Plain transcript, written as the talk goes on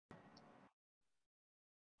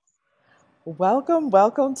Welcome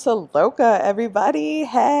to LoKa, everybody.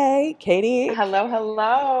 Hey, Katie. Hello,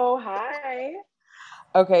 hello. Hi.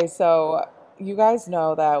 Okay, so you guys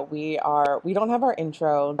know that we don't have our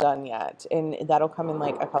intro done yet, and that'll come in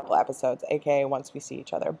like a couple episodes, aka once we see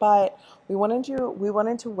each other. But we wanted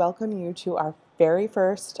to welcome you to our very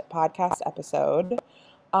first podcast episode.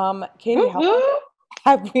 Katie, Whoop, how long whoop.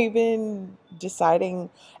 have we been deciding?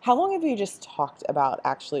 How long have you just talked about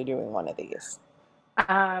actually doing one of these?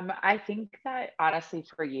 I think that honestly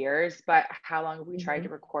for years, but how long have we tried Hmm. to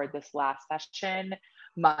record this last session?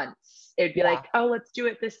 Months. It'd be Yeah. like, oh, let's do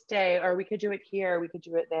it this day, or we could do it here, we could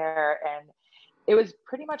do it there. And it was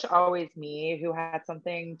pretty much always me who had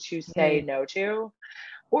something to say Mhm. no to,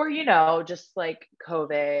 or, just like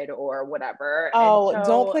COVID or whatever. And Oh, don't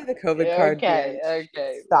so, play the COVID card, okay, dude.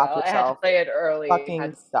 okay. Stop Well, I had to yourself. play it early, had Fucking to play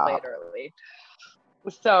it stop. early.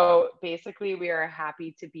 So basically, we are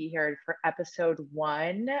happy to be here for episode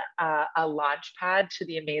one, a launch pad to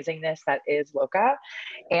the amazingness that is LoKa,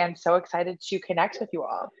 and so excited to connect with you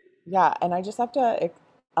all. Yeah, and I just have to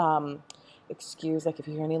um excuse like if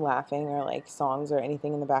you hear any laughing or like songs or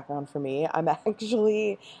anything in the background for me. I'm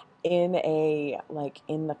actually in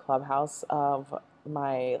the clubhouse of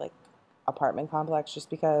my like apartment complex just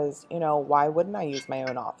because, why wouldn't I use my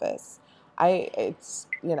own office?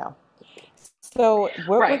 So what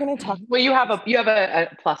we're Right. gonna talk. Well, you have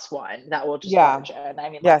a plus one that will just Yeah. barge in. I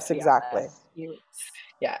mean, let's Yes, be exactly. honest.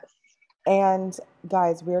 Yes. And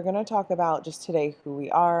guys, we're going to talk about just today who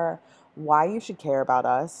we are, why you should care about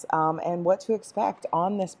us, and what to expect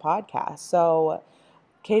on this podcast. So,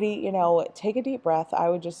 Katie, take a deep breath. I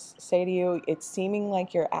would just say to you, it's seeming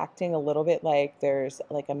like you're acting a little bit like there's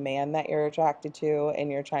like a man that you're attracted to,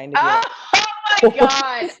 and you're trying to be like, Oh my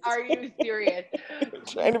God, are you serious?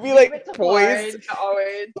 trying to be Leave like it to poised.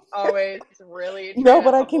 Lauren to always really try No, to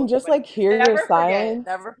but I can humble just somebody. like hear your Never forget, silence.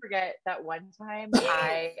 never forget that one time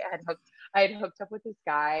I had hooked up with this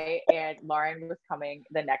guy and Lauren was coming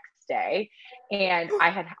the next day and I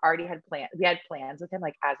had already had plans. We had plans with him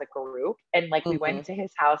like as a group and like we Hmm. went to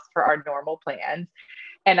his house for our normal plans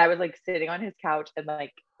and I was like sitting on his couch and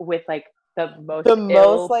like with like the The most most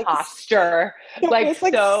ill like, posture, the like most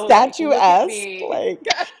like so like look at statuesque, me. like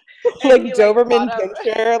And like he like got Doberman up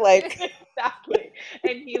Pinscher, like. exactly.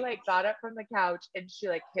 And he like got up from the couch and she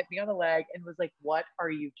like hit me on the leg and was like, "What are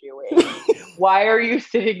you doing? Why are you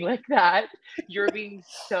sitting like that? You're being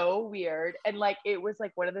so weird." And like it was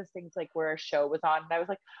like one of those things like where a show was on and I was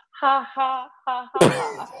like, "Ha ha ha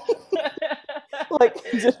ha ha." Like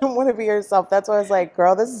you didn't want to be yourself. That's why I was like,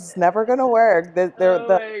 girl, this is never gonna work. Oh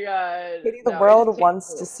my god. Katie, the No, it just world takes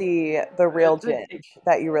wants to see the real it's like Ginge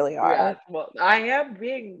that you really yes, are well, I am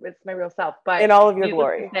being it's my real self, but in all of your needless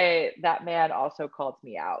to glory. say, that man also called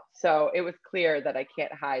me out. So it was clear that I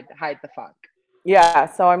can't hide the funk. Yeah,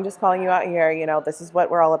 so I'm just calling you out here. This is what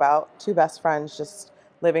we're all about. Two best friends just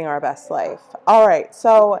living our best life. All right,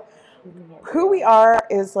 so Living it who we real. are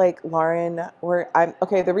is like Lauren. I'm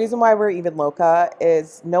okay. The reason why we're even LoKa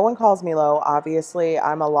is no one calls me Lo. Obviously,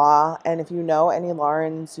 I'm a Law, and if you know any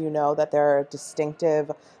Laurens, you know that there are distinctive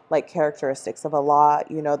like characteristics of a Law.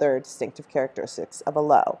 There are distinctive characteristics of a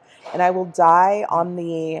Lo. And I will die on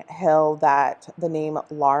the hill that the name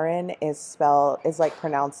Lauren is like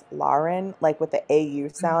pronounced Lauren, like with the AU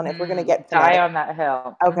sound. If we're gonna get Die phonetic. on that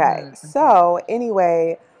hill. Okay, so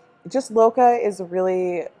anyway, just LoKa is a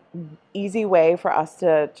really easy way for us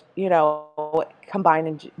to, combine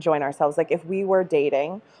and join ourselves. Like if we were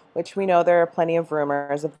dating, which we know there are plenty of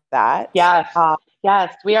rumors of that. Yes.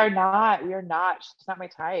 Yes. We are not. We are not. She's not my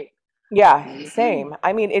type. Yeah, same.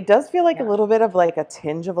 I mean, it does feel like a Yeah. little bit of like a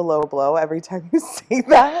tinge of a low blow every time you say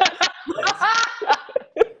that.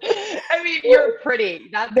 I mean, you're pretty.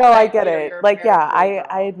 That's No, what I I get hear. it. You're a Like, very yeah, pretty I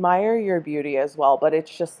girl. admire your beauty as well, but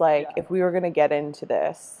it's just like Yeah. if we were gonna get into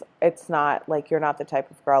this, it's not like you're not the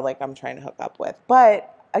type of girl like I'm trying to hook up with.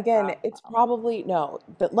 But again, it's Wow. probably no.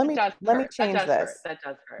 But let It me does let me hurt. That change does hurt. this. That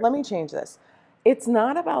does hurt. Let me change this. It's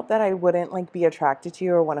not about that I wouldn't like be attracted to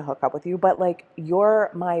you or want to hook up with you, but like you're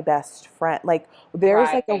my best friend. Like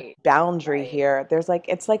there's like a Right. boundary Right. here.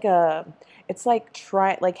 It's like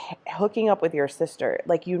try like hooking up with your sister.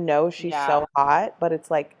 Like she's Yeah. so hot, but it's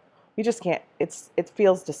like we just can't. It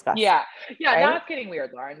feels disgusting, Yeah. Yeah. Now right? it's getting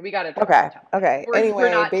weird, Lauren. We got to drop the Okay. tone. Okay. We're Anyway,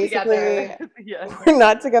 not together. basically, Yeah. we're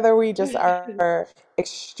not together. We just are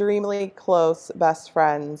extremely close best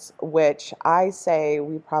friends, which I say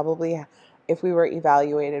we probably, if we were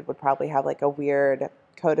evaluated, would probably have like a weird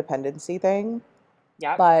codependency thing,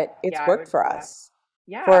 Yep. but it's Yeah, I worked would for say that. us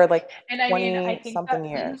Yeah. for like And I mean, I 20 think that something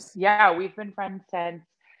years. yeah, we've been friends since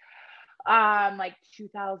like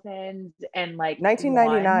 2000 and like one.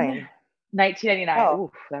 1999. 1999. Oh,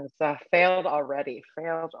 Ooh, that was failed already.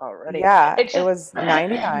 Failed already. yeah, It's it just was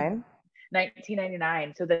 99.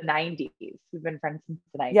 1999. So the 90s. We've been friends since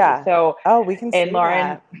the 90s. Yeah. So, Oh, we can and see Lauren,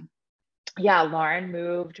 that. yeah, Lauren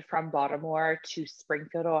moved from Baltimore to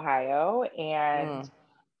Springfield, Ohio, and Mm,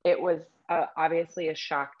 it was obviously a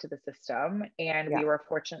shock to the system. And yeah. we were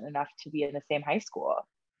fortunate enough to be in the same high school.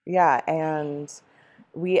 Yeah, and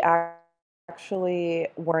we actually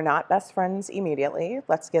were not best friends immediately.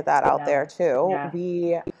 Let's get that out there No, too. yeah,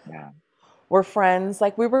 We yeah, were friends,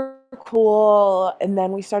 like we were cool, and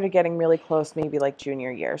then we started getting really close maybe like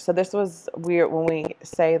junior year. So this was we when we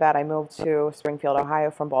say that I moved to Springfield,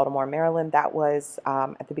 Ohio from Baltimore, Maryland, that was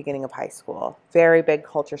at the beginning of high school. Very big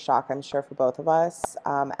culture shock, I'm sure, for both of us.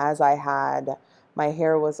 As I had my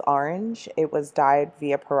hair was orange. It was dyed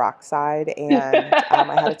via peroxide, and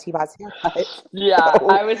I had a T-Boz haircut. yeah. So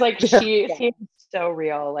I was like, there she we go. seems so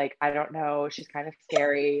real. Like, I don't know, she's kind of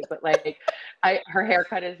scary, but like, I her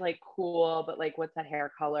haircut is like cool, but like, what's that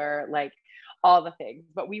hair color? Like, all the things.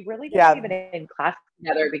 But we really weren't Yeah. even in class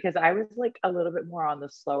together because I was like a little bit more on the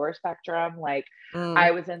slower spectrum. Like, Mm,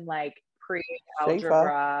 I was in like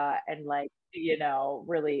Schaefer. pre-algebra and like,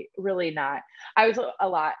 really, really not. I was a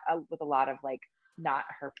lot with a lot of like not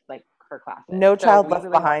her classes. No So child we left really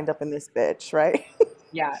weren't. behind up in this bitch, right?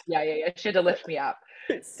 Yeah, yeah, yeah, yeah. She had to lift me up.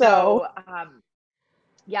 So, So,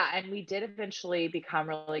 yeah, and we did eventually become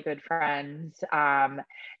really good friends.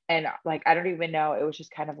 And like, I don't even know, it was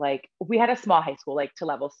just kind of like we had a small high school, like to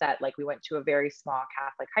level set. Like, we went to a very small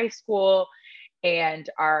Catholic high school, and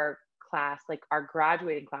our class, like our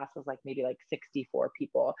graduating class was like maybe like 64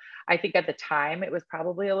 people. I think at the time it was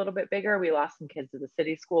probably a little bit bigger. We lost some kids to the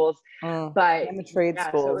city schools, but and the trade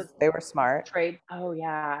yeah, so it was schools, they were smart. trade. Oh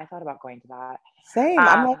yeah, I thought about going to that. Same.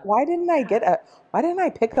 I'm like, Um, why didn't I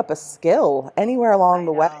pick up a skill anywhere along I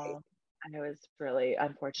the way? know. I know it's really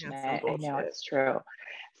That's some unfortunate. I know bullshit. it's true.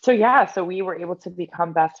 So yeah, so we were able to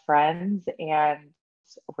become best friends and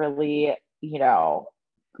really, you know,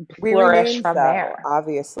 We flourish remained from though, there.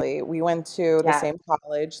 obviously. We went to the Yes. same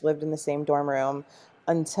college, lived in the same dorm room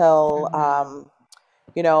until Hmm.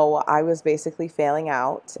 I was basically failing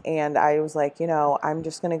out, and I was like, I'm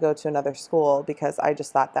just going to go to another school because I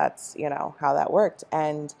just thought that's, how that worked.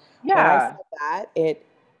 And when I Yeah. said that,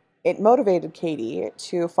 it motivated Katie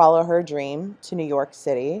to follow her dream to New York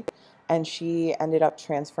City, and she ended up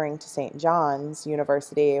transferring to St. John's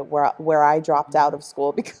University, where I dropped out of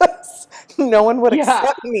school because no one would Yeah.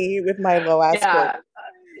 accept me with my low ass grades. Yeah.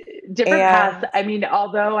 Different paths. And I mean,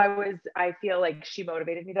 although I feel like she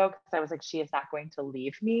motivated me though, because I was like, she is not going to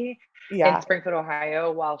leave me in yeah, Springfield,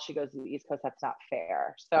 Ohio, while she goes to the East Coast. That's not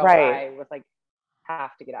fair. So right. I was like,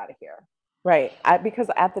 have to get out of here. Right. Because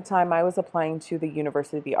at the time I was applying to the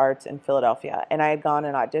University of the Arts in Philadelphia, and I had gone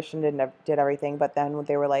and auditioned and did everything, but then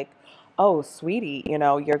they were like, "Oh, sweetie,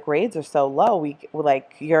 your grades are so low.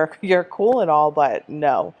 Like you're cool and all, but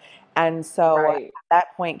no." And so at Right.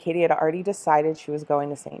 that point, Katie had already decided she was going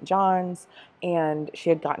to St. John's, and she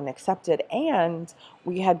had gotten accepted, and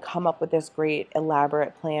we had come up with this great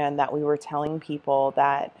elaborate plan that we were telling people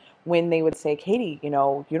that when they would say, "Katie, you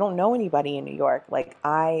don't know anybody in New York." Like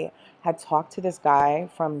I had talked to this guy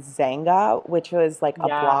from Zanga, which was like a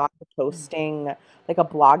Yeah. blog posting, like a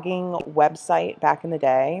blogging website back in the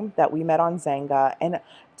day that we met on Zanga. And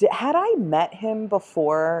had I met him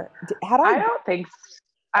before? Had I? I don't think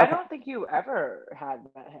I Okay. don't think you ever had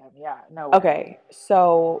met him. Yeah, no way. Okay,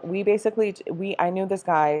 so we basically I knew this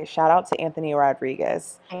guy. Shout out to Anthony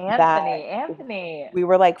Rodriguez. That Anthony. we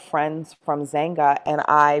were like friends from Zanga, and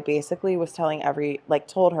I basically was telling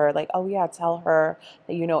told her like, oh yeah, tell her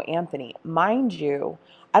that you know Anthony. Mind you,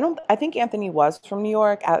 I think Anthony was from New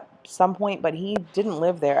York at some point, but he didn't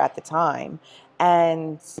live there at the time.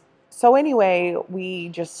 And so anyway, we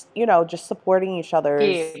just supporting each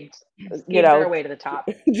other's, Schemed. you Schemed know, their way to the top.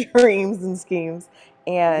 dreams and schemes.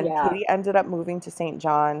 And Yeah. Katie ended up moving to St.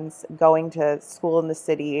 John's, going to school in the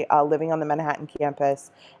city, living on the Manhattan campus.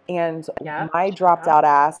 And Yep. my dropped Yep. out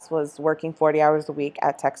ass was working 40 hours a week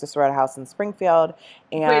at Texas Roadhouse in Springfield.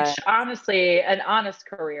 And Which honestly, an honest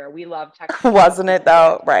career. We love Texas Roadhouse. wasn't We it still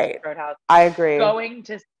love though? Texas Right. Roadhouse. I agree. Going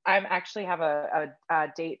to I'm actually have a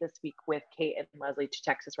date this week with Kate and Leslie to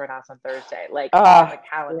Texas Roadhouse on Thursday, like on the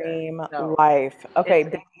calendar. Dream So life. Okay,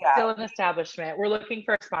 it's yeah, still an establishment. We're looking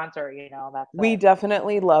for a sponsor, that's we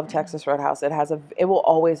definitely love Texas Roadhouse. It will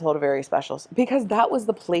always hold a very special, because that was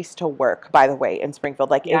the place to work, by the way, in Springfield.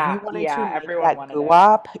 Like if you Yeah, wanted to yeah, make everyone that wanted goo it.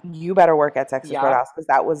 up, you better work at Texas Yep. Roadhouse because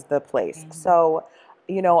that was the place. Mhm. So,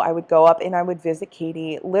 I would go up and I would visit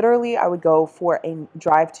Katie. Literally, I would go for a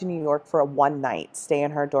drive to New York for a one night, stay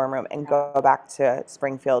in her dorm room and Yeah. go back to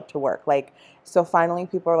Springfield to work. Like So finally,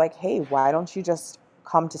 people are like, hey, why don't you just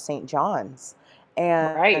come to St. John's?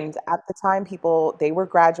 Right. And at the time, people, they were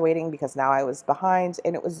graduating because now I was behind.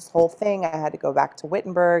 And it was this whole thing. I had to go back to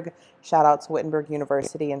Wittenberg, shout out to Wittenberg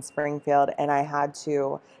University in Springfield. And I had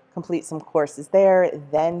to complete some courses there,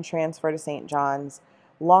 then transfer to St. John's.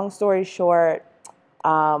 Long story short,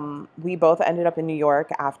 we both ended up in New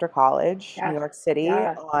York after college, New Yes. York City,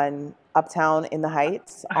 Yes. on Uptown in the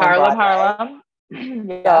Heights on Harlem, Broadway. Harlem.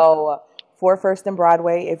 Yep. So for First and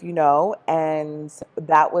Broadway, if you know, and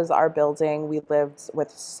that was our building. We lived with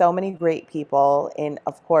so many great people in,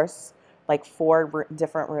 of course, like four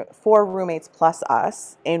roommates plus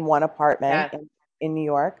us in one apartment Yes. in New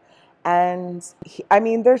York. And I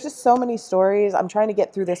mean, there's just so many stories. I'm trying to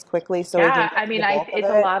get through this quickly so we can Yeah, get I to the mean, bulk of it's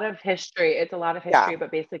a it. lot of history. It's a lot of Yeah, history, but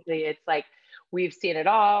basically it's like we've seen it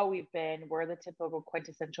all. We're the typical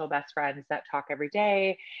quintessential best friends that talk every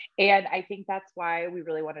day. And I think that's why we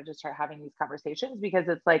really wanted to start having these conversations because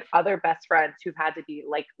it's like other best friends who've had to be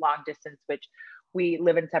like long distance, which we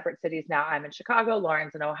live in separate cities now. I'm in Chicago,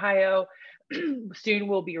 Lauren's in Ohio. Soon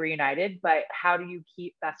we'll be reunited, but how do you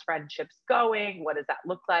keep best friendships going? What does that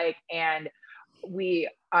look like? And we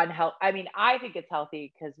unhealthy. I mean, I think it's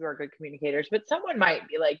healthy because we're good communicators, but someone might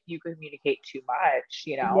be like, you communicate too much,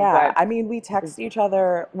 yeah. but I mean, we text each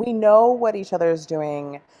other. We know what each other is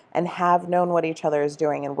doing and have known what each other is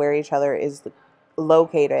doing and where each other is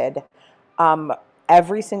located, um,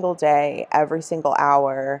 every single day, every single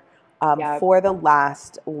hour, yeah. for the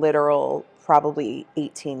last literal probably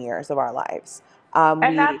 18 years of our lives.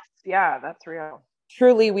 And We that's real.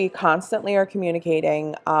 truly, we constantly are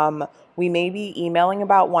communicating. We may be emailing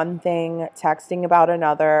about one thing, texting about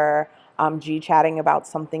another, G chatting about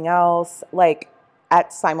something else, like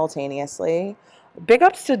at simultaneously. Big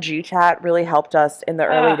ups to G chat really helped us in the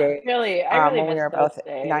early days, Really, I really when we miss were those both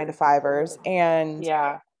nine to days. fivers, and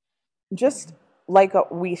Yeah. just like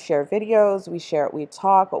we share videos, we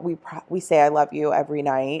talk, we say I love you every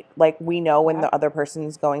night. Like we know when Yeah. the other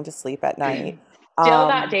person's going to sleep at night. Still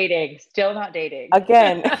not Um, dating. Still not dating.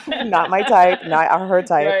 Again, not my type, not her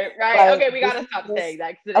type, Right, right. but Okay, we this gotta is stop saying just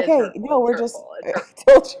that because it is okay, hurtful. no, It's we're just hurtful. It's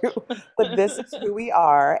I hurtful. told you, but this is who we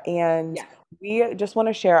are, and Yeah. we just want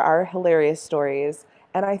to share our hilarious stories,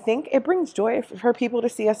 and I think it brings joy for people to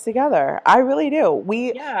see us together. I really do.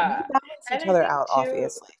 We Yeah. balance And each I other think out, too,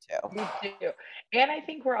 obviously, too. we do. And I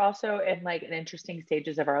think we're also in like an interesting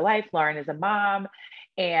stages of our life. Lauren is a mom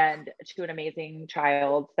and to an amazing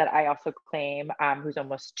child that I also claim, who's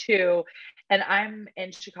almost 2. And I'm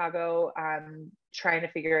in Chicago, trying to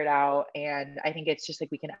figure it out. And I think it's just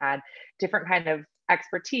like we can add different kind of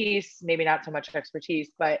expertise, maybe not so much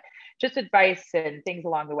expertise, but just advice and things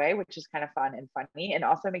along the way, which is kind of fun and funny, and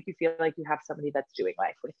also make you feel like you have somebody that's doing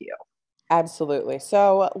life with you. Absolutely.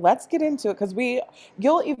 So let's get into it because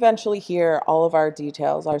you'll eventually hear all of our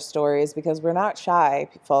details, our stories, because we're not shy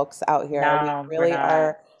folks out here. We No, we're really not.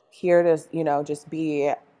 are here to, just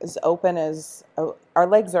be as open as our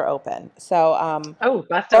legs are open. So, Oh,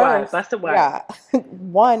 bust it wide, first, bust it wide. yeah,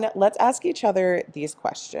 one, let's ask each other these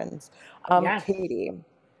questions. Yes. Katie,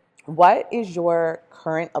 what is your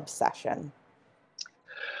current obsession?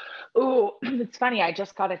 Oh, it's funny. I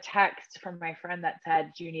just got a text from my friend that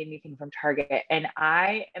said, "Do you need anything from Target?" And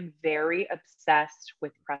I am very obsessed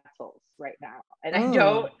with pretzels right now. And I Mm.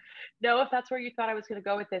 don't know if that's where you thought I was going to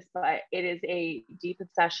go with this, but it is a deep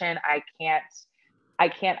obsession. I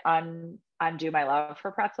can't undo my love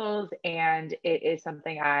for pretzels, and it is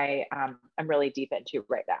something I'm really deep into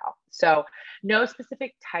right now. So, no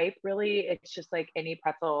specific type really. It's just like any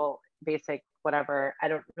pretzel, basic, whatever. I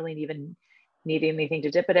don't really even need anything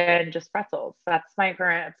to dip it in, just pretzels. That's my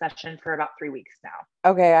current obsession for about 3 weeks now.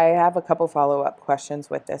 Okay, I have a couple follow-up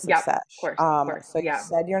questions with this Yep, of obsession. course, of course. So you Yeah,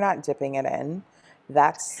 said you're not dipping it in.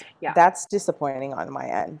 That's yeah. that's disappointing on my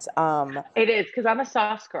end. It is because I'm a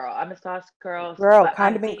sauce girl. I'm a sauce girl, Girl, but I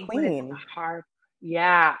condiment think when it's queen. hard,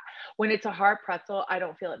 yeah, when it's a hard pretzel, I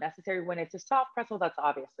don't feel it necessary. When it's a soft pretzel, that's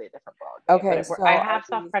obviously a different ball game. But Okay, I so are have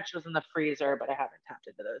soft these, pretzels in the freezer, but I haven't tapped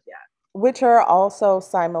into those yet. which are also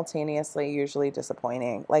simultaneously usually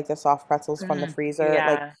disappointing, like the soft pretzels from the freezer.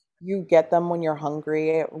 Like Yeah, you get them when you're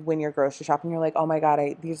hungry, when you're grocery shopping, you're like, oh my God,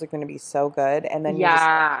 these are going to be so good. And then you're just like,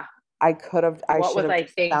 yeah. I What should was have I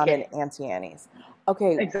just found an thinking? Auntie Annie's.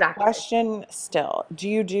 Okay, Exactly. question still. Do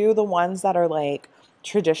you do the ones that are like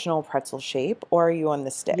traditional pretzel shape or are you on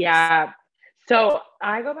the sticks? Yeah. So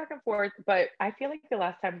I go back and forth, but I feel like the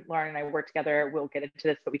last time Lauren and I worked together, we'll get into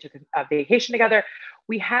this, but we took a vacation together.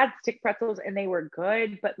 We had stick pretzels and they were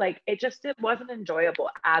good, but like it wasn't enjoyable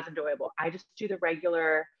as enjoyable. I just do the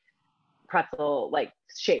regular pretzel like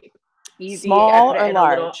shape, easy. I Small put it or in a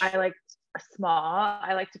little. large? small.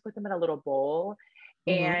 I like to put them in a little bowl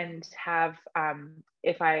Hmm. and have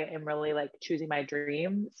if I am really like choosing my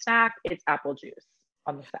dream snack, it's apple juice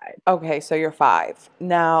on the side. Okay, so you're 5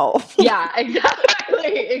 now. Yeah,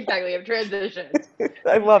 exactly. Exactly. I've transitioned.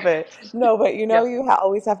 I love it. No, but Yep. you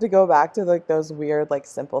always have to go back to like those weird, like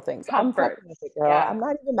simple things. I'm fucking with Comforts. it, girl. Yeah. I'm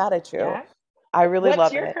not even mad at you. Yeah. I really What's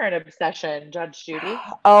love your it. current obsession, Judge Judy?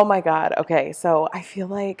 Oh my God. Okay, so I feel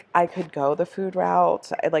like I could go the food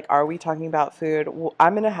route. Like, are we talking about food?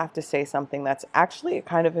 I'm gonna have to say something that's actually a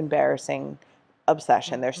kind of embarrassing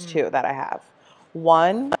obsession. There's Mm, two that I have.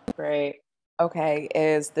 One, great. okay,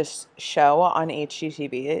 is this show on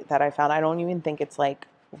HGTV that I found. I don't even think it's like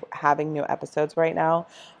having new episodes right now,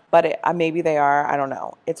 but maybe they are. I don't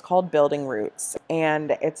know. It's called Building Roots,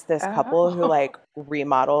 and it's this couple who Oh. like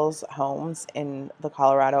remodels homes in the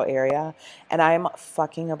Colorado area, and I'm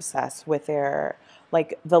fucking obsessed with their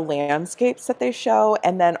like the landscapes that they show,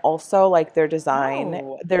 and then also like their design.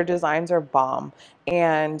 Oh. Their designs are bomb,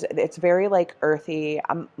 and it's very like earthy.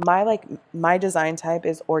 My design type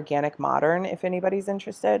is organic modern, if anybody's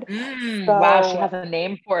interested. Wow, she So has a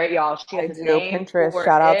name for it, y'all. She I has a do name Pinterest. for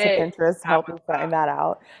Shout out to it. Pinterest, help me Power. find that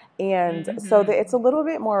out. And so Mm-hmm. it's a little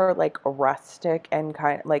bit more like rustic and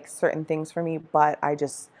kind like certain things for me, but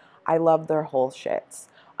I love their whole shits.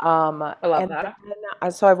 I love And that.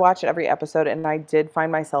 then so I've watched every episode, and I did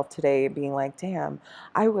find myself today being like, damn,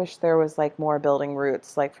 I wish there was like more Building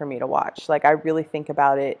Roots like for me to watch. Like I really think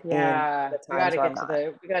about it in Yeah, the times where I'm not.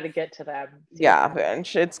 we gotta get to them, see what's Yeah, happening.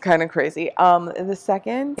 it's kind of crazy. The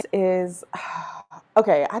second is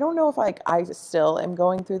okay, I don't know if like I still am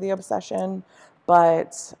going through the obsession,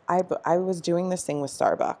 but I was doing this thing with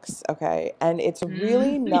Starbucks, okay? And it's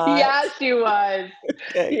really not Yeah, she was.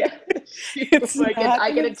 okay. Yeah, she It's not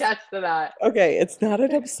I an can obs attest to that. okay, it's not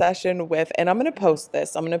an obsession with, and I'm gonna post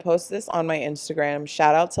this. I'm gonna post this on my Instagram.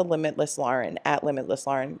 Shout out to Limitless Lauren at Limitless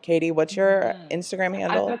Lauren. Katie, what's your Mhm. Instagram I'm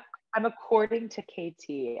handle? a, I'm according to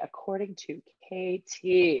KT, according to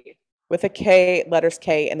KT, With a K, letters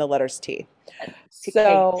K and the letters T. to So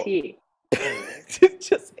KT.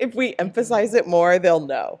 just if we Mhm. emphasize it more, they'll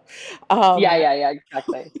know. Yeah, Um, yeah, yeah,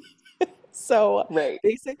 exactly. so Right.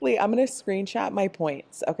 basically, I'm gonna screenshot my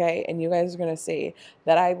points, okay? And you guys are gonna see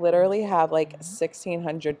that I literally have like Mhm.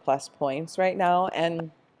 1,600 plus points right now.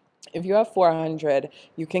 And if you have 400,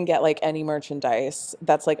 you can get like any merchandise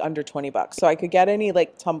that's like under 20 bucks. So I could get any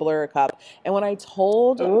like tumbler or cup. And when I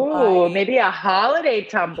told Ooh, my maybe a holiday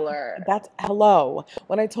tumbler. That's hello.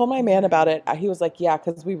 When I told my man about Mhm. it, he was like, "Yeah,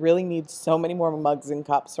 because we really need so many more mugs and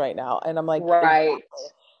cups right now." And I'm like, Right. "Exactly."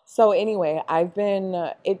 So anyway, I've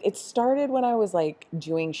been. It started when I was like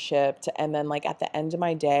doing shipped, and then like at the end of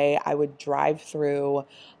my day, I would drive through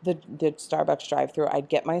the Starbucks drive through. I'd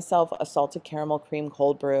get myself a salted caramel cream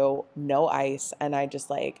cold brew, no ice, and I just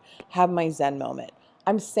like have my Zen moment.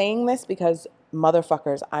 I'm saying this because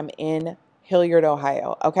motherfuckers, I'm in Hilliard,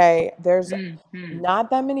 Ohio. Okay, there's Mhm. not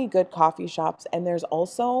that many good coffee shops, and there's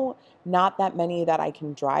also not that many that I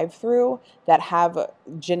can drive through that have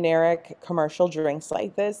generic commercial drinks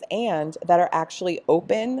like this and that are actually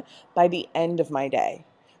open by the end of my day.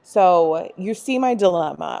 So you see my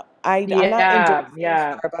dilemma. I'm not Yeah, endorsing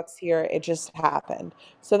yeah. Starbucks here. It just happened.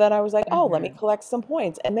 So then I was like, oh, let me Mhm. collect some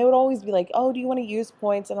points. And they would always be like, oh, do you want to use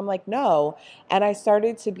points? And I'm like, no. And I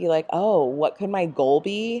started to be like, oh, what could my goal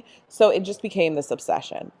be? So it just became this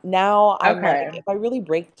obsession. Now I'm like, Okay. if I really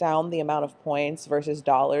break down the amount of points versus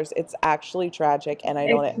dollars, it's actually tragic, and I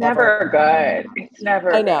know It's it never. never good. It's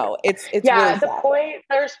never I good. know it's really Yeah, sad.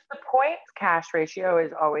 the points cash ratio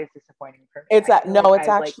is always disappointing for me. It's I feel like no, it's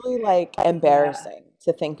I've like, actually like yeah, embarrassing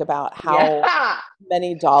to think about how yeah.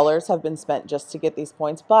 many dollars have been spent just to get these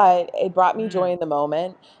points, but it brought me Mm, joy in the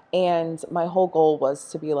moment. And my whole goal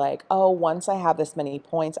was to be like, oh, once I have this many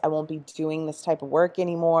points, I won't be doing this type of work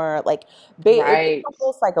anymore. Like, it's right. a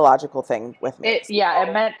whole psychological thing with me. Yeah, it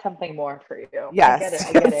So, meant something more for you. I get it. yes,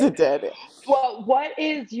 I get yes, it. it did. Well, what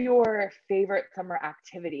is your favorite summer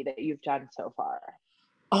activity that you've done so far?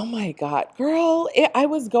 Oh my God, girl, I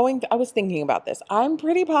was thinking about this. I'm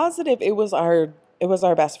pretty positive it was our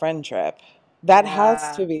best friend trip. That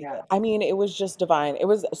has to Yeah, be it. yeah. I mean, it was just divine. It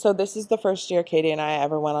was so this is the first year Katie and I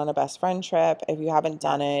ever went on a best friend trip. If you haven't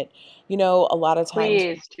done Yes. it, a lot of times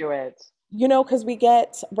Please do it. because we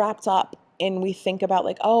get wrapped up and we think about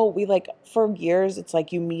like, oh, we like for years, it's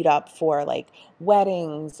like you meet up for like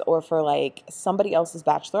weddings or for like somebody else's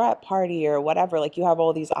bachelorette party or whatever. Like you have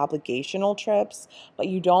all these obligational trips, but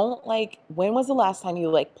you don't like, when was the last time you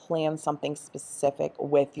like planned something specific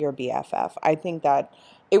with your BFF? I think that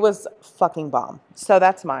it was fucking bomb. So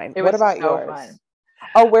that's mine. It What was about so fun. yours?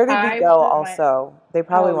 Oh, where did we I go went also? They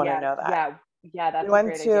probably Oh want to yes, know that. yeah. Yeah, We that's a went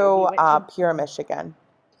great idea. We to went to Pure, Michigan.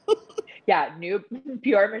 yeah, New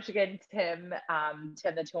Pure Michigan Tim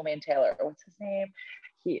the Toolman Taylor. What's his name?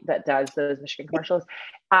 He that does those Michigan commercials.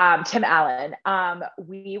 Tim Allen.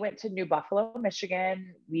 We went to New Buffalo,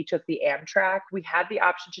 Michigan. We took the Amtrak. We had the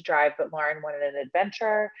option to drive, but Lauren wanted an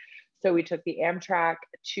adventure. So we took the Amtrak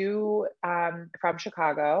to from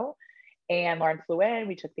Chicago, and Lauren flew in.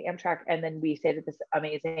 We took the Amtrak, and then we stayed at this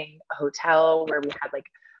amazing hotel where we had like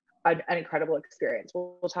an incredible experience.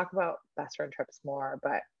 We'll talk about best friend trips more,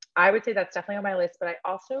 but I would say that's definitely on my list. But I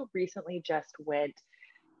also recently just went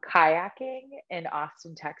kayaking in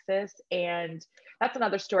Austin, Texas. And that's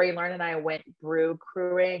another story. Lauren and I went brew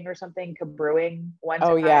crewing or something, cabrewing one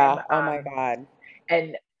Oh time. yeah. Oh my God.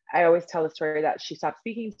 And I always tell the story that she stopped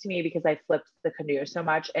speaking to me because I flipped the canoe so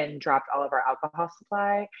much and dropped all of our alcohol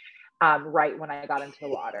supply right when I got into the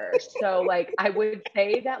water. So like I would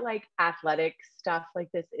say that like athletic stuff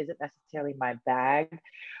like this isn't necessarily my bag,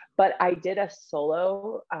 but I did a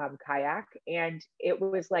solo kayak, and it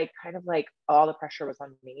was like kind of like all the pressure was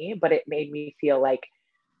on me, but it made me feel like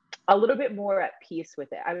a little bit more at peace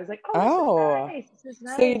with it. I was like, oh, this is Oh, nice. This is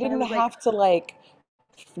so you nice. And I didn't was like, have to like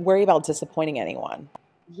worry about disappointing anyone.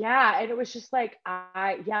 yeah. And it was just like,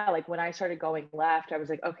 yeah, like when I started going left, I was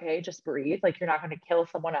like, okay, just breathe. Like, you're not going to kill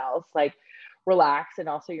someone else. Like, relax. And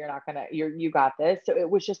also, you're not going to, you got this. So it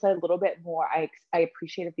was just a little bit more, I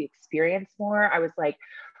appreciated the experience more. I was like,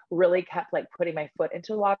 really kept like putting my foot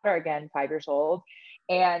into the water again, 5 years old.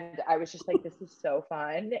 And I was just like, this is so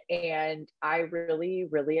fun. And I really,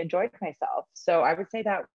 really enjoyed myself. So I would say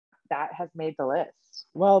that that has made the list.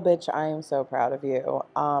 Well, bitch, I am so proud of you.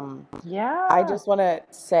 I Yeah. just want to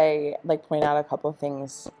say, like, point out a couple of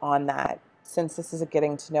things on that since this is a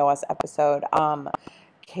getting to know us episode.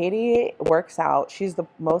 Katie works out. She's the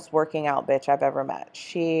most working out bitch I've ever met.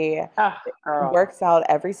 She Oh, girl. works out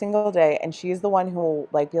every single day, and she's the one who will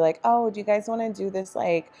like be like, "Oh, do you guys want to do this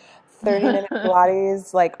like 30-minute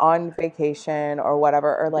Pilates like on vacation or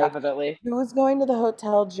whatever?" Or like, Definitely. "Who's going to the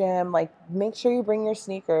hotel gym? Like, make sure you bring your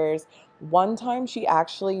sneakers." One time she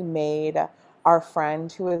actually made our friend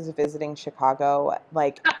who was visiting Chicago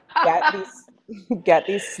like get these get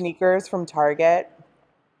these sneakers from Target.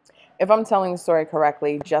 If I'm telling the story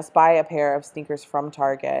correctly, just buy a pair of sneakers from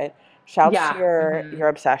Target. Shouts to Yeah. your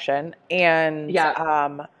obsession and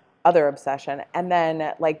Yeah. other obsession, and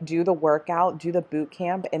then like do the workout, do the boot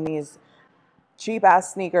camp in these cheap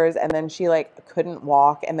ass sneakers, and then she like couldn't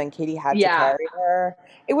walk, and then Katie had to Yeah. carry her.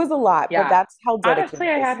 It was a lot, but Yeah. that's how Honestly,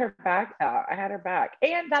 dedicated I had this. her back though. I had her back.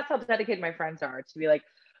 And that's how dedicated my friends are to be like,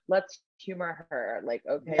 let's humor her. Like,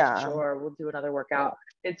 okay, Yeah. sure, we'll do another workout.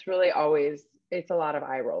 It's really always it's a lot of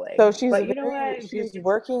eye So rolling. she's But you know what? very I feel like she's it's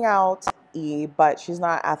working out but she's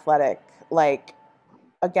not athletic. Like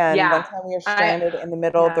again, one yeah. time we were I stranded in the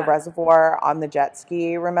middle of the yeah. reservoir on the jet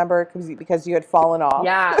ski, remember? Because you had fallen off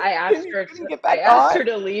Yeah, and you couldn't get I back asked on. her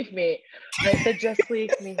to leave me. I said, just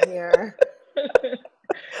leave me here.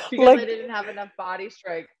 Because I Like didn't have enough body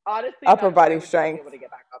strength. Honestly, upper not sure I body would be able strength. to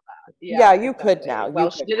get back on that. Yeah, Yeah, you could exactly. now. You Well,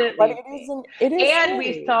 she could now. didn't But leave me. it is And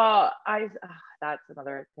we scary. saw that's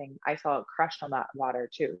another thing. I saw a crush on that water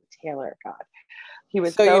too. Taylor, God. He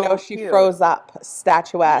was So so she cute. froze up,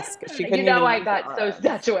 statuesque. She couldn't even I use her got so arms.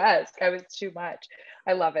 statuesque. I was too much.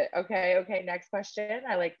 I love it. Okay, okay. Next question.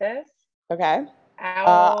 I like this. Okay.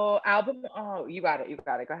 Uh Album. Oh, you got it. You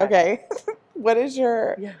got it. Go ahead. okay. Yeah. What is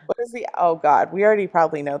the oh God, we already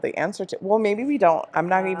probably know the answer to well maybe we don't. I'm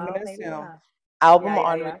not even Oh, gonna maybe assume. yeah. Album Yeah, yeah,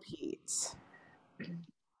 on yeah. repeat.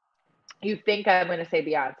 You think I'm gonna say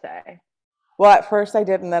Beyonce? Well, at first I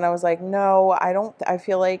did, and then I was like, no, I don't. I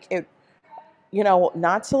feel like it,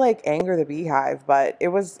 not to like anger the beehive, but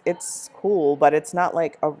it's cool, but it's not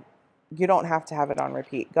like you don't have to have it on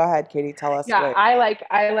repeat. Go ahead, Katie, tell us Yeah, what. I like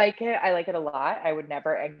it. I like it a lot. I would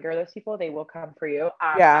never anger those people. They will come for you.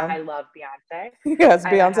 Yeah. I love Beyonce. Yes, I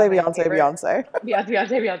have Beyonce, my Beyonce, favorite Beyonce.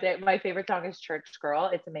 Beyonce. My favorite song is Church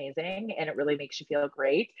Girl. It's amazing and it really makes you feel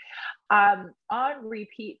great. On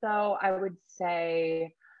repeat though, I would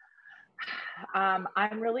say I'm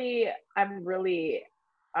really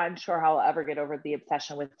unsure how I'll ever get over the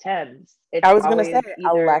obsession with Tim's. It's I was gonna say, always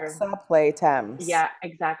either Alexa, play Thames. yeah,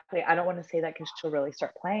 exactly. I don't want to say that because she'll really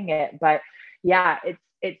start playing it, but yeah, it's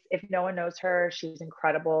if no one knows her, she's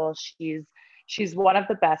incredible. She's one of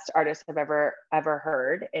the best artists I've ever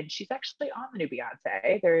heard, and she's actually on the new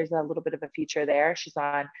Beyonce. There is a little bit of a feature there. She's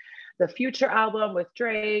on the Future album with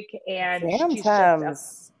Drake, and Damn, she's just a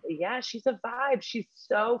Thames. yeah, she's a vibe. She's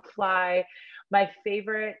so fly. My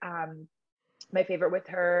favorite my favorite with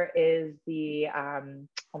her is the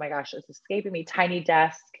oh my gosh, it's escaping me, Tiny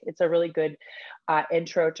Desk. It's a really good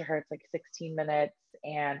intro to her. It's like 16 minutes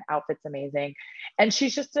and outfits amazing. And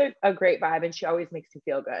she's just a great vibe and she always makes you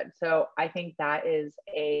feel good. So I think that is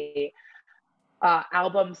a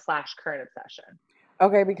album slash current obsession.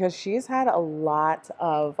 Okay, because she's had a lot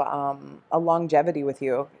of a longevity with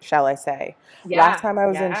you, shall I say. Last Yeah, time I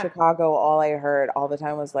was in yeah, Chicago, all I heard all the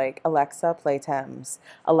time was like, Alexa, play Thames.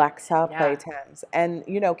 Alexa, play yeah. Thames. And,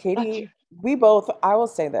 That's Katie, we both, I will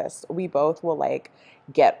say this, we both will like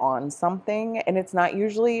get on something, and it's not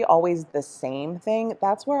usually always the same thing.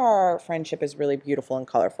 That's where our friendship is really beautiful and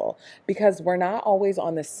colorful because we're not always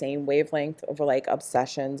on the same wavelength over like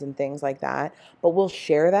obsessions and things like that, but we'll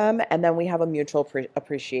share them and then we have a mutual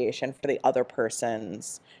appreciation for the other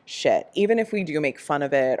person's shit, even if we do make fun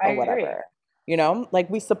of it I or agree. whatever. Like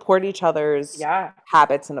we support each other's Yeah,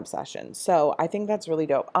 habits and obsessions. So I think that's really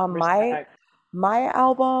dope. respect. My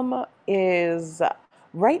album is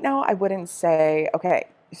right now, I wouldn't say, okay,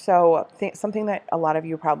 so something that a lot of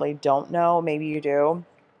you probably don't know, maybe you do.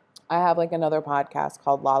 I have like another podcast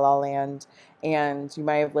called La La Land, and you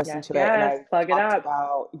might have listened Yes, to it. And yes. I've Plug it talked up.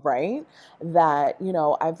 about, right, that,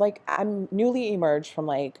 I'm newly emerged from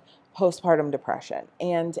like postpartum depression.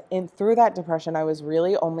 And through that depression, I was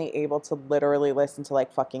really only able to literally listen to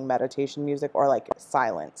like fucking meditation music or like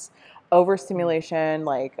silence. Mm, Overstimulation,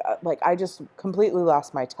 like I just completely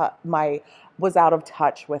lost was out of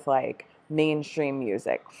touch with like mainstream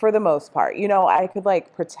music for the most part. I could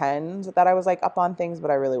like pretend that I was like up on things,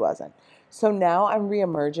 but I really wasn't. So now I'm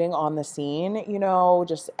reemerging on the scene,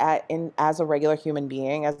 just as a regular human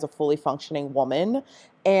being, as a fully functioning woman.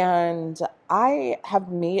 And I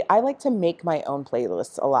like to make my own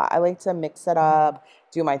playlists a lot. I like to mix it mhm, up,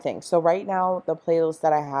 do my thing. So right now, the playlist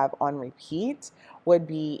that I have on repeat would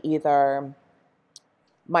be either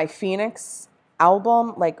my Phoenix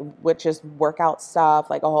album, like which is workout stuff,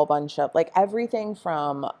 like a whole bunch of like everything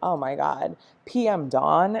from, oh my God, PM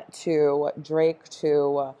Dawn to Drake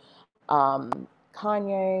to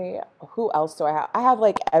Kanye. Who else do I have? I have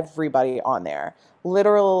like everybody on there.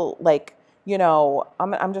 Literal, like,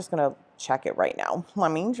 I'm just gonna check it right now.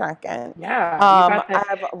 Let me check it. yeah, I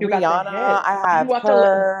have you got the Rihanna, hits. I have We'll have to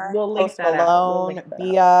her, we'll link Post that out. We'll Malone, link that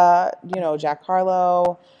out. Bia, Mhm. Jack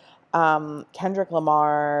Harlow, Kendrick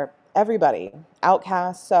Lamar, everybody,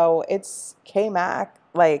 Outcast. So it's K Mac,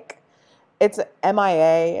 like it's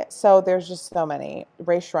MIA. So there's just so many.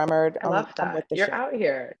 Ray Shremmerd, I love I'm that. with the You're shit. out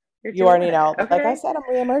here. You're You doing already it. know. Like I Okay. said, I'm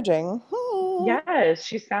reemerging. Yes,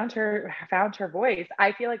 she's found her voice.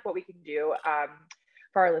 I feel like what we can do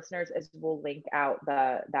for our listeners is we'll link out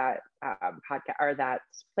the that podcast or that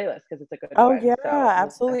playlist because it's a good Oh one. yeah, So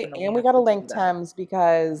we'll absolutely. definitely And we have got to to do link that. Thames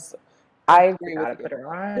because I Oh, I agree with gotta you. put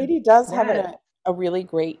her on. Katie does have Yes. a really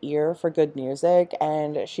great ear for good music,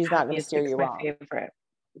 and she's not going to steer Music's you my wrong. favorite.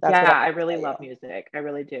 That's Yeah, what I I have to really tell love you. music. I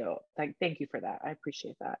really do. Like, thank you for that. I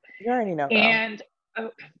appreciate that. You already know, girl. And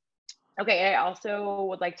oh, okay, I also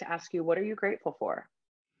would like to ask you, what are you grateful for?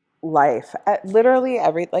 Life. Literally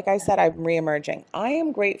like I said, I'm reemerging. I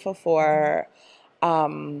am grateful Mhm. for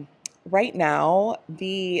um right now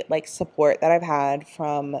the like support that I've had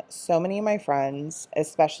from so many of my friends,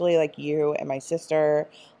 especially like you and my sister,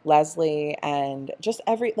 Leslie, and just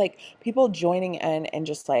every like people joining in and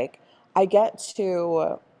just like I get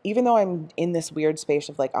to, even though I'm in this weird space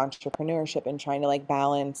of like entrepreneurship and trying to like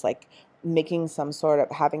balance like making some sort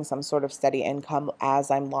of having some sort of steady income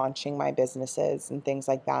as I'm launching my businesses and things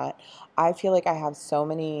like that. I feel like I have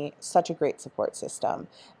such a great support system.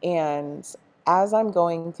 And as I'm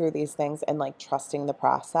going through these things and like trusting the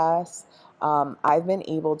process, I've been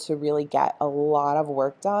able to really get a lot of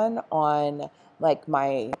work done on like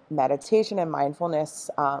my meditation and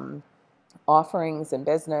mindfulness offerings in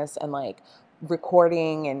business and like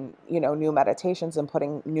recording and new meditations and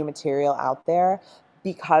putting new material out there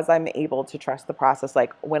because I'm able to trust the process.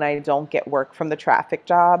 Like when I don't get work from the traffic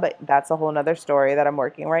job, that's a whole nother story that I'm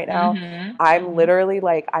working right now. Mhm. I'm Mhm. literally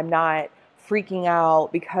like, I'm not freaking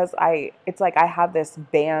out because it's like I have this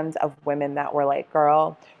band of women that were like,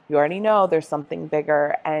 girl, you already know there's something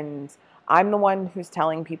bigger. And I'm the one who's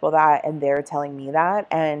telling people that and they're telling me that.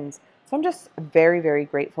 And so I'm just very, very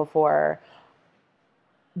grateful for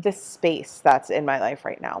the space that's in my life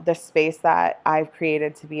right now, the space that I've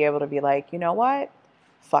created to be able to be like, you know what?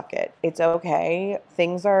 Fuck it. It's okay.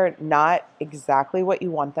 Things are not exactly what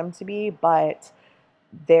you want them to be, but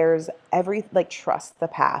there's like, trust the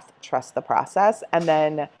path, trust the process, and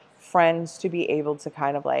then friends to be able to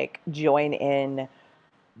kind of like join in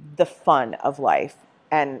the fun of life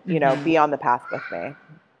and, Mhm. be on the path with me.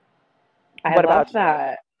 I What love about you?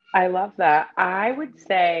 that. I love that. I would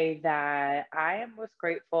say that I am most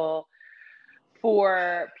grateful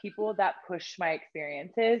for people that push my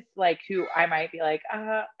experiences, like who I might be like,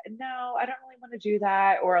 no, I don't really want to do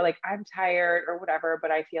that, or like I'm tired or whatever,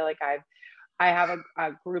 but I feel like I have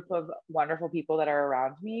a group of wonderful people that are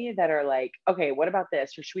around me that are like, okay, what about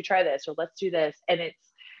this? Or should we try this? Or let's do this. And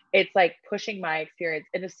it's like pushing my experience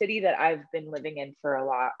in a city that I've been living in for a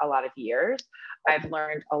lot of years. I've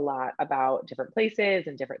learned a lot about different places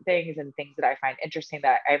and things that I find interesting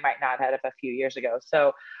that I might not have a few years ago.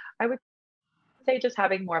 So I would say just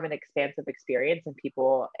having more of an expansive experience and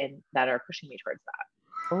people and that are pushing me towards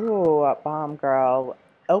that. Ooh, bomb girl.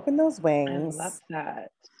 Open those I love wings.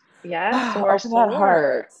 that. Yes, or Open that soar.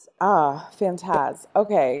 heart. Ah, fantastic.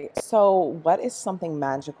 Okay, so what is something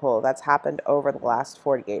magical that's happened over the last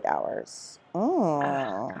 48 hours? Oh,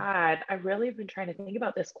 Mm. God, I really have been trying to think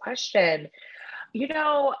about this question. You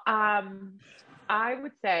know, I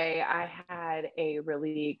would say I had a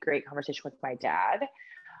really great conversation with my dad.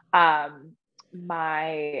 Um,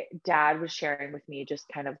 my dad was sharing with me just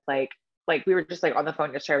kind of like we were just like on the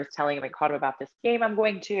phone yesterday. I was telling him I called him about this game I'm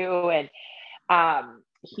going to, and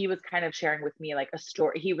he was kind of sharing with me like a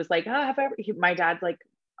story. He was like, oh, my dad's like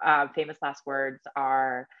famous last words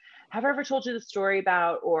are, have I ever told you the story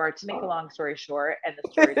about, or to make a long story short, and the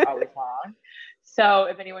story is always long. So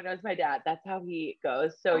if anyone knows my dad, that's how he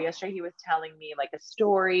goes. So yesterday he was telling me like a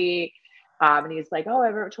story, and he's like, oh,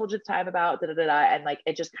 I've ever told you the time about da da da da, and like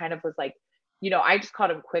it just kind of was like, I just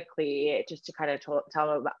called him quickly just to kind of tell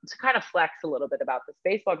him about, to kind of flex a little bit about this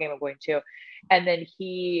baseball game I'm going to. And then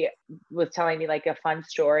he was telling me like a fun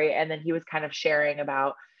story. And then he was kind of sharing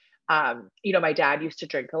about, my dad used to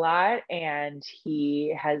drink a lot and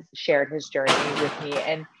he has shared his journey with me.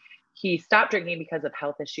 And he stopped drinking because of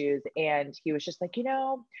health issues. And he was just like,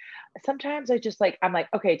 sometimes I just like, I'm like,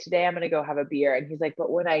 okay, today I'm going to go have a beer. And he's like, but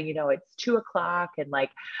when it's 2 o'clock and like,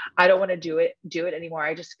 I don't want to do it anymore.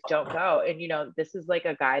 I just don't go. And, this is like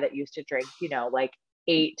a guy that used to drink, like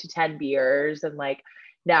 8 to 10 beers, and like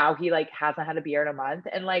now he like hasn't had a beer in a month.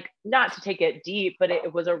 And like, not to take it deep, but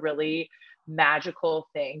it was a really magical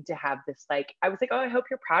thing to have this. Like, I was like, oh, I hope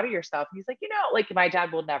you're proud of yourself. And he's like, like my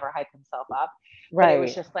dad will never hype himself up, but it was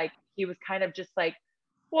Right. just like he was kind of just like,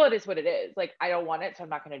 well, it is what it is. Like, I don't want it, so I'm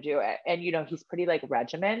not going to do it. And he's pretty like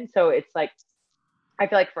regimen, so it's like I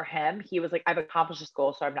feel like for him, he was like, I've accomplished this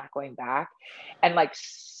goal, so I'm not going back. And like,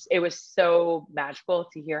 it was so magical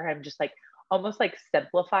to hear him just like almost like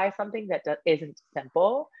simplify something that isn't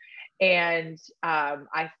simple. And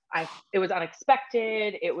it was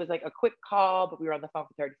unexpected. It was like a quick call, but we were on the phone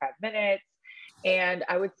for 35 minutes. And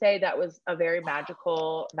I would say that was a very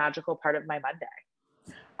magical part of my Monday.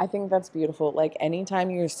 I think that's beautiful. Like anytime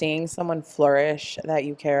you're seeing someone flourish that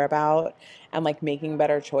you care about and like making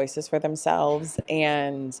better choices for themselves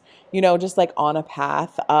and, just like on a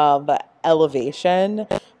path of elevation,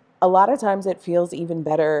 a lot of times it feels even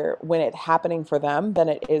better when it's happening for them than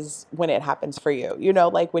it is when it happens for you.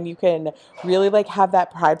 Like when you can really like have that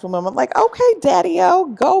prideful moment, like, okay, daddy-o,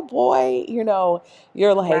 go boy, you're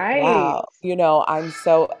like, Right. wow,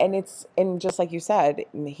 and just like you said,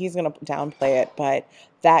 he's gonna downplay it, but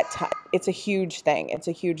it's a huge thing. It's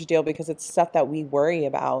a huge deal because it's stuff that we worry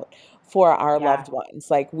about for our Yeah. loved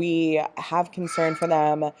ones. Like we have concern for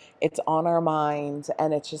them, it's on our mind,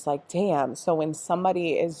 and it's just like, damn. So when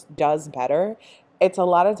somebody does better, it's a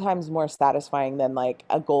lot of times more satisfying than like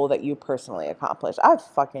a goal that you personally accomplish. I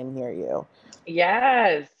fucking hear you.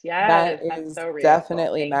 Yes. That Yes. That's is so real.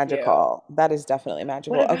 definitely Thank you. magical. That is definitely What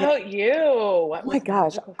magical. Okay. about you? Oh What my was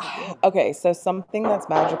gosh. magical for you? Okay, so something that's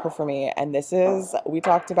magical for me, and we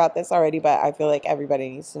talked about this already, but I feel like everybody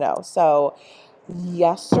needs to know. So,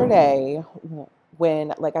 yesterday,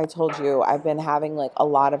 when, like I told you, I've been having like a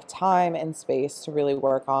lot of time and space to really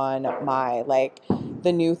work on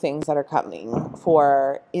the new things that are coming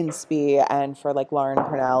for Inspi and for like Lauren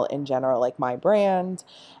Purnell in general, like my brand.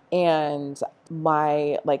 And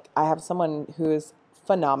I have someone who's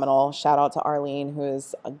phenomenal. Shout out to Arlene,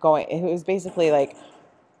 who's basically like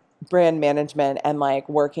brand management and like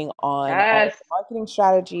working on all of Yes. the marketing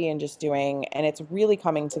strategy and and it's really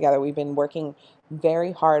coming together. We've been working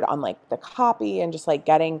very hard on like the copy and just like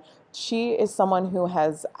she is someone who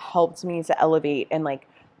has helped me to elevate and like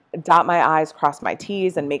dot my I's, cross my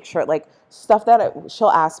T's, and make sure like stuff that she'll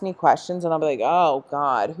ask me questions and I'll be like, oh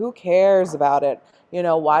God, who cares about it?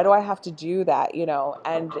 Why do I have to do that?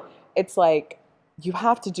 And it's like, you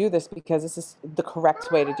have to do this because this is the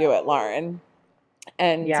correct way to do it, Lauren.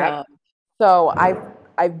 And Yep. so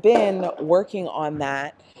I've been working on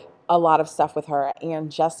that, a lot of stuff with her.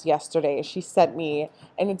 And just yesterday, she sent me,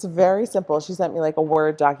 and it's very simple. She sent me like a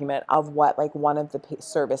Word document of what like one of the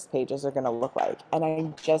service pages are going to look like. And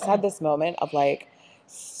I just had this moment of like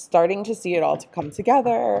starting to see it all to come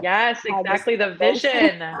together. Yes, Had this exactly. The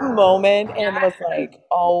emotional vision. moment and was Yes. like,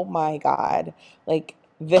 oh my God, like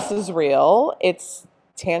this is real. It's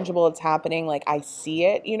tangible, it's happening. Like I see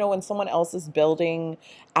it. You know, when someone else is building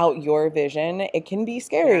out your vision, it can be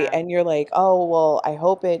scary. Yeah. And you're like, oh, well, I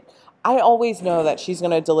hope it. I always know that she's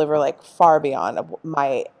going to deliver like far beyond of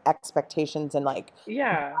my expectations and like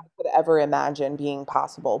Yeah. could ever imagine being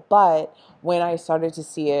possible. But when I started to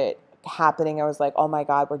see it happening, I was like, oh my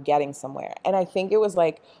God, we're getting somewhere. And I think it was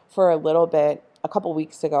like for a little bit, a couple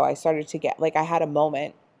weeks ago, I started to get like, I had a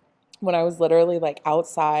moment when I was literally like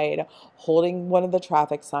outside holding one of the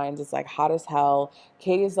traffic signs. It's like hot as hell.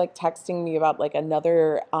 Katie's like texting me about like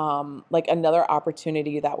another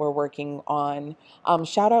opportunity that we're working on.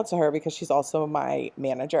 Shout out to her because she's also my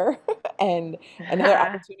manager and another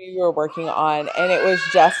opportunity we were working on. And it was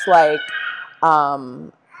just like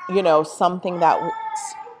um, you know, something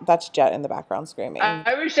that's Jet in the background screaming.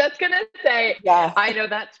 I was just gonna say, Yeah. I know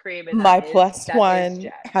that scream, and My plus that is one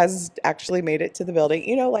Jet. has actually made it to the building.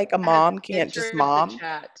 You know, like a Has mom can't just entered the mom.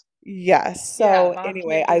 chat. Yes. Yeah, So mom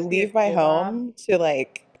anyway, can't I just be a leave my cool mom. home to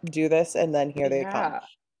like do this and then here they come. Yeah.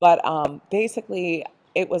 But basically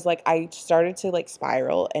it was like I started to like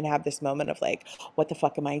spiral and have this moment of like, what the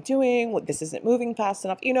fuck am I doing? What this isn't moving fast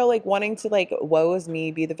enough. You know, like wanting to like woe is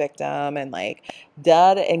me, be the victim and like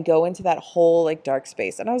dud and go into that whole like dark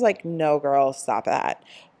space. And I was like, no girl, stop that.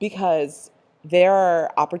 Because there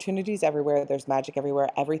are opportunities everywhere, there's magic everywhere.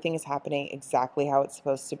 Everything is happening exactly how it's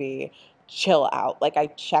supposed to be. Chill out. Like I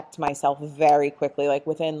checked myself very quickly, like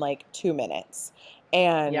within like 2 minutes.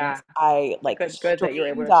 And Yeah. I like Good that you were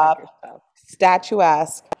able straightened to check up, yourself.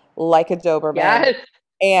 statuesque, like a Doberman, Yes.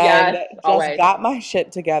 and Yes, just always. got my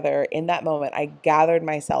shit together in that moment. I gathered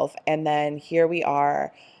myself, and then here we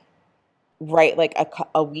are, right like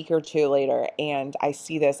a week or two later, and I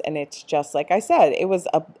see this, and it's just like I said, it was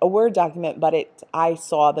a Word document, but I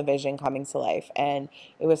saw the vision coming to life, and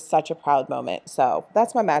it was such a proud moment. So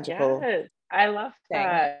that's my magical Yes. I love thing.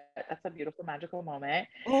 that. That's a beautiful magical moment.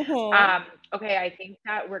 Hmm. Um, okay, I think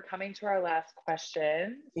that we're coming to our last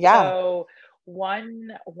question. Yeah. So one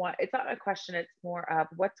it's not a question, it's more of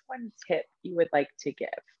what's one tip you would like to give?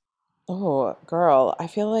 Oh, girl, I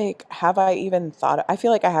feel like have I even thought I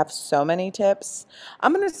feel like I have so many tips.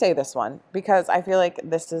 I'm going to say this one because I feel like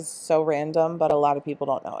this is so random, but a lot of people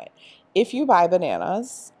don't know it. If you buy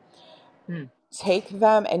bananas, Hmm. take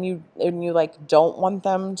them and you like don't want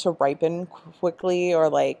them to ripen quickly or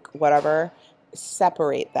like whatever,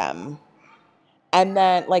 separate them. And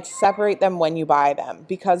then like separate them when you buy them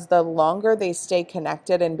because the longer they stay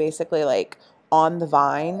connected and basically like on the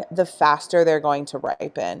vine, the faster they're going to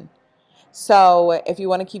ripen. So if you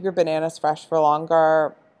want to keep your bananas fresh for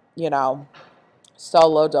longer, you know,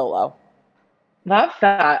 solo dolo. Love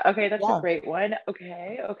that. Okay, that's a Yeah. great one.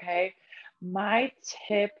 Okay, okay. My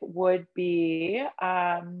tip would be,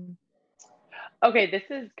 okay, this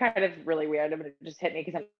is kind of really weird. I'm gonna just hit me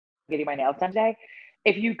because I'm getting my nails done today.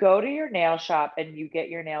 If you go to your nail shop and you get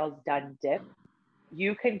your nails done dipped,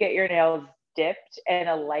 you can get your nails dipped in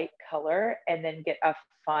a light color and then get a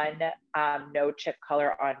fun no chip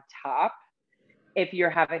color on top. If you're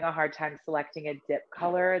having a hard time selecting a dip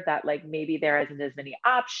color that like maybe there isn't as many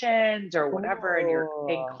options or whatever, and you're Ooh.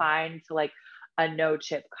 inclined to like a no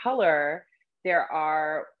chip color,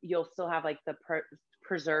 you'll still have like the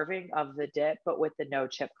preserving of the dip, but with the no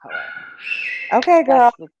chip color. Okay,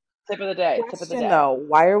 girl. That's the tip of the day. Tip of the Question day. though,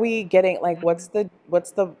 why are we getting like Mhm.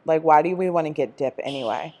 what's the like why do we want to get dip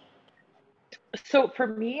anyway? So for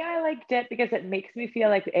me, I like dip because it makes me feel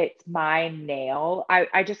like it's my nail.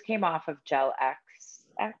 I just came off of Gel X,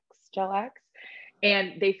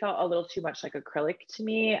 and they felt a little too much like acrylic to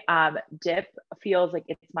me. Dip feels like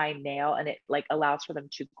it's my nail, and it like allows for them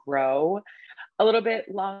to grow a little bit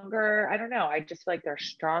longer. I don't know. I just feel like they're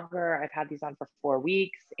stronger. I've had these on for 4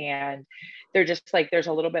 weeks, and they're just like there's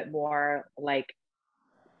a little bit more like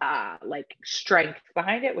strength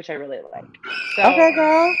behind it, which I really like. Okay, So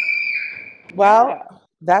girl. Well, yeah.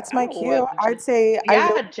 that's my Oh, well, cue. I'd say I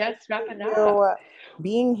really yeah, just appreciate wrapping up. you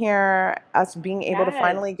being here, us being able to Yes,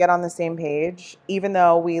 finally get on the same page, even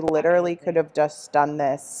though we literally could absolutely. have just done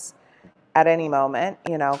this at any moment,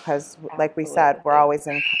 you know, because like we said, Absolutely.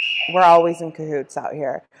 we're always in cahoots out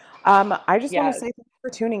here. I just want to Yes. say thank you for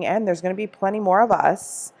tuning in. There's going to be plenty more of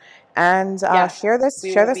us, and Yes.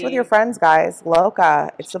 We share will this with your be friends, guys.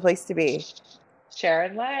 LoKa, it's the place to be.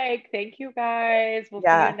 sharing like. Thank you guys. We'll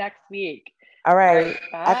see you Yeah. next week. All All right. right.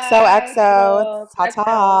 Bye. XOXO. Toodles. Ta XO.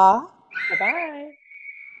 ta. Bye bye.